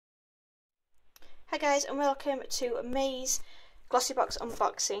Hi guys, and welcome to May's Glossybox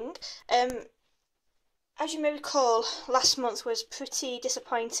unboxing. As you may recall, last month was pretty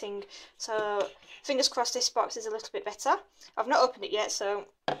disappointing, so fingers crossed this box is a little bit better. I've not opened it yet, so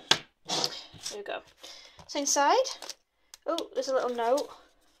here we go. So inside, oh, there's a little note.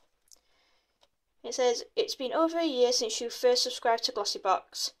 It says, "It's been over a year since you first subscribed to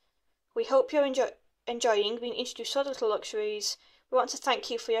Glossybox. We hope you're enjoying being introduced to other little luxuries. We want to thank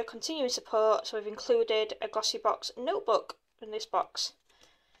you for your continuing support, so we've included a Glossybox notebook in this box."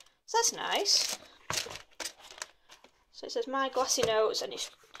 So that's nice. So it says My Glossy Notes, and it's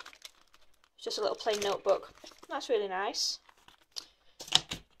just a little plain notebook. That's really nice.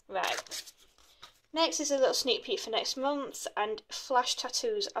 Right. Next is a little sneak peek for next month, and flash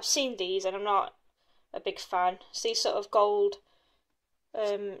tattoos. I've seen these and I'm not a big fan. It's these sort of gold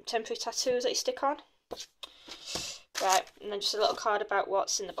temporary tattoos that you stick on. Right, and then just a little card about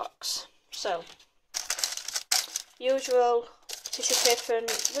what's in the box. So, usual tissue paper and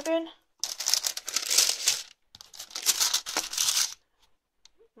ribbon.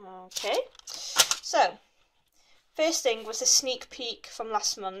 Okay, so first thing was a sneak peek from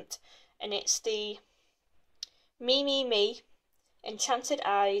last month, and it's the Me Enchanted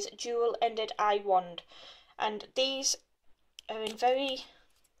Eyes dual-ended eye wand, and these are in very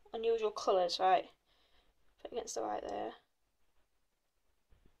unusual colours, right? Put against the light there.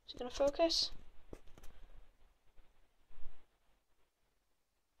 Is it going to focus?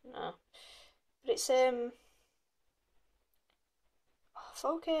 No. But it's oh,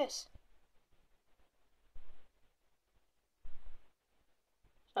 focus.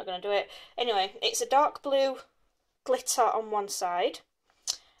 It's not going to do it. Anyway, it's a dark blue glitter on one side,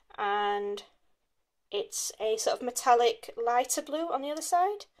 and it's a sort of metallic lighter blue on the other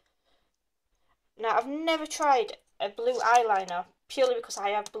side. Now, I've never tried a blue eyeliner, purely because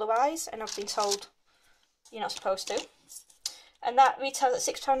I have blue eyes and I've been told you're not supposed to. And that retails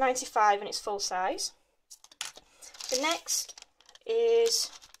at £6.95 and it's full size. The next is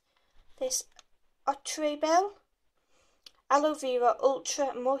this Outre Belle Aloe Vera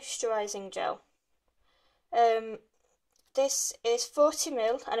Ultra Moisturising Gel. This is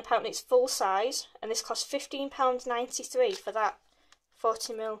 40ml and apparently it's full size, and this costs £15.93 for that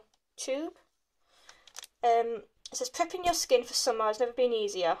 40ml tube. It says, "Prepping your skin for summer has never been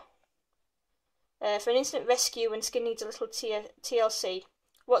easier. For an instant rescue when skin needs a little TLC.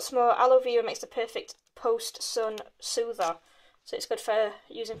 What's more, aloe vera makes the perfect post-sun soother. So it's good for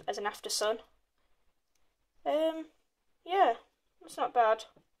using as an after sun." Yeah, it's not bad.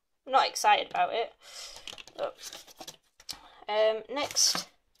 I'm not excited about it. But, next,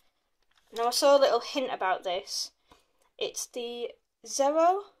 now I saw a little hint about this. It's the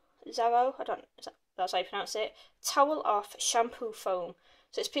Zero, that's how you pronounce it, Towel Off Shampoo Foam.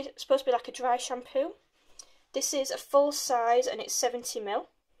 So it's supposed to be like a dry shampoo. This is a full size and it's 70ml.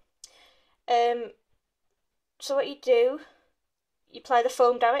 So what you do, you apply the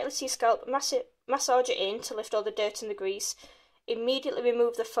foam directly to your scalp, massage it in to lift all the dirt and the grease. Immediately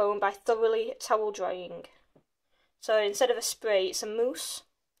remove the foam by thoroughly towel drying. So instead of a spray, it's a mousse.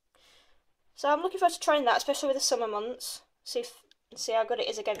 So I'm looking forward to trying that, especially with the summer months. See how good it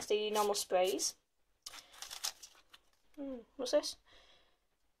is against the normal sprays. What's this?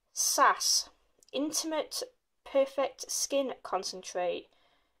 SAS Intimate Perfect Skin Concentrate.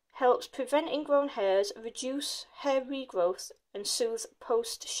 Helps prevent ingrown hairs, reduce hair regrowth, and soothe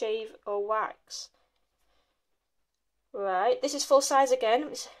post-shave or wax. Right, this is full size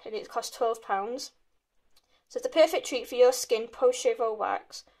again, and it costs £12. So it's the perfect treat for your skin post-shave or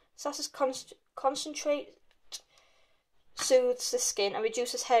wax. SAS's concentrate soothes the skin and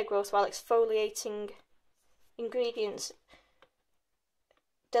reduces hair growth while exfoliating. Ingredients: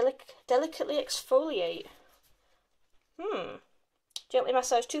 delicately exfoliate. Gently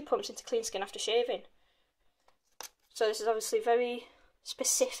massage 2 pumps into clean skin after shaving. So this is obviously very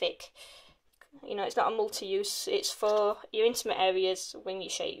specific. You know, it's not a multi-use. It's for your intimate areas when you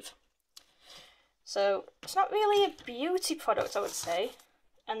shave. So it's not really a beauty product, I would say.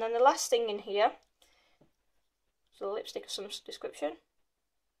 And then the last thing in here is a lipstick of some description.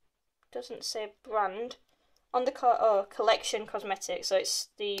 Doesn't say brand. On the Collection Cosmetics, so it's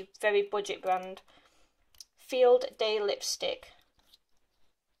the very budget brand. Field Day Lipstick.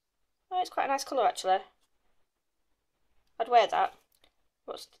 Oh, it's quite a nice colour actually. I'd wear that.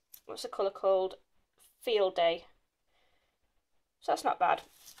 What's the colour called? Field Day. So that's not bad.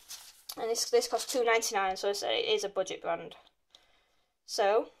 And this costs £2.99, so it is a budget brand.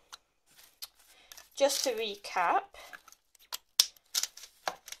 So, just to recap,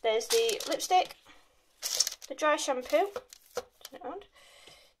 there's the lipstick, the dry shampoo, turn it around,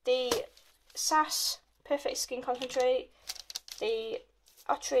 the Sass Perfect Skin Concentrate, the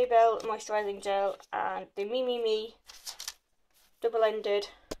Ottery Bell Moisturising Gel, and the Me double-ended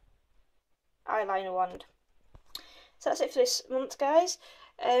eyeliner wand. So that's it for this month, guys.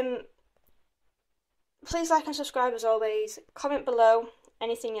 Please like and subscribe as always. Comment below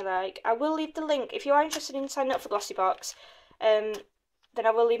anything you like. I will leave the link if you are interested in signing up for Glossybox. Then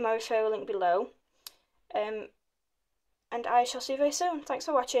I will leave my referral link below. And I shall see you very soon. Thanks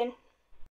for watching.